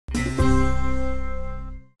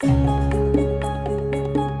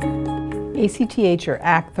ACTH or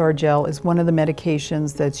Acthar Gel is one of the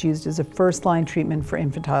medications that's used as a first-line treatment for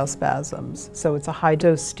infantile spasms. So it's a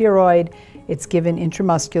high-dose steroid. It's given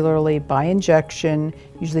intramuscularly by injection,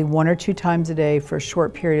 usually 1 or 2 times a day for a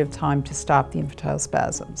short period of time to stop the infantile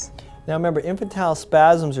spasms. Now remember, infantile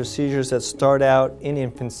spasms are seizures that start out in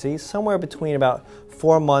infancy, somewhere between about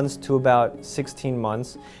 4 months to about 16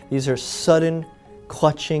 months. These are sudden,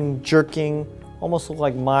 clutching, jerking, almost look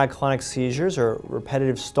like myoclonic seizures or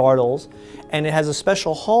repetitive startles, and it has a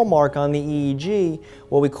special hallmark on the EEG,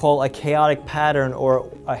 what we call a chaotic pattern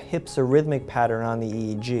or a hypsarrhythmic pattern on the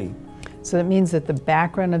EEG. So that means that the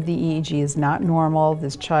background of the EEG is not normal.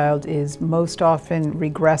 This child is most often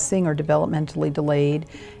regressing or developmentally delayed,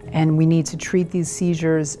 and we need to treat these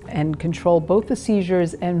seizures and control both the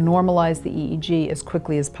seizures and normalize the EEG as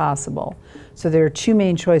quickly as possible. So there are 2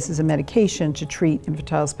 main choices of medication to treat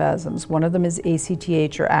infantile spasms. One of them is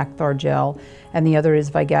ACTH or Acthar Gel, and the other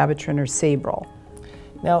is Vigabitron or Sabril.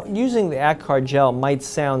 Now, using the Acthar Gel might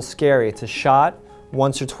sound scary. It's a shot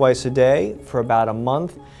once or twice a day for about a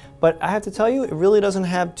month. But I have to tell you, it really doesn't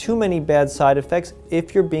have too many bad side effects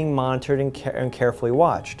if you're being monitored and carefully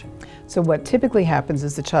watched. So what typically happens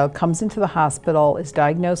is the child comes into the hospital, is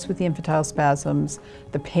diagnosed with the infantile spasms,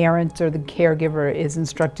 the parent or the caregiver is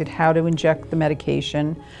instructed how to inject the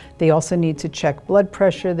medication. They also need to check blood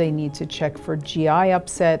pressure, they need to check for GI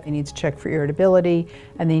upset, they need to check for irritability,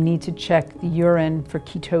 and they need to check the urine for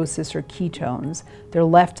ketosis or ketones. They're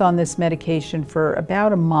left on this medication for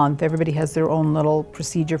about a month. Everybody has their own little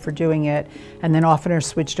procedure for doing it, and then often are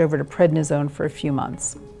switched over to prednisone for a few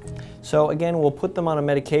months. So again, we'll put them on a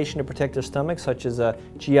medication to protect their stomach, such as a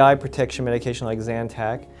GI protection medication like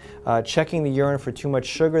Zantac, checking the urine for too much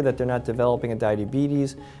sugar, that they're not developing a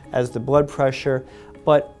diabetes, as the blood pressure.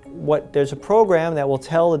 But there's a program that will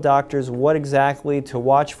tell the doctors what exactly to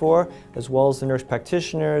watch for, as well as the nurse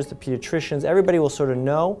practitioners, the pediatricians. Everybody will sort of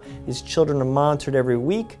know. These children are monitored every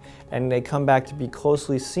week, and they come back to be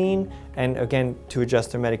closely seen, and again, to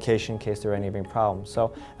adjust their medication in case there are any problems.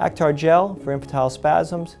 So Acthar Gel for infantile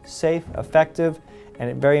spasms, safe, effective,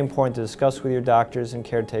 and very important to discuss with your doctors and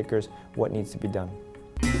caretakers what needs to be done.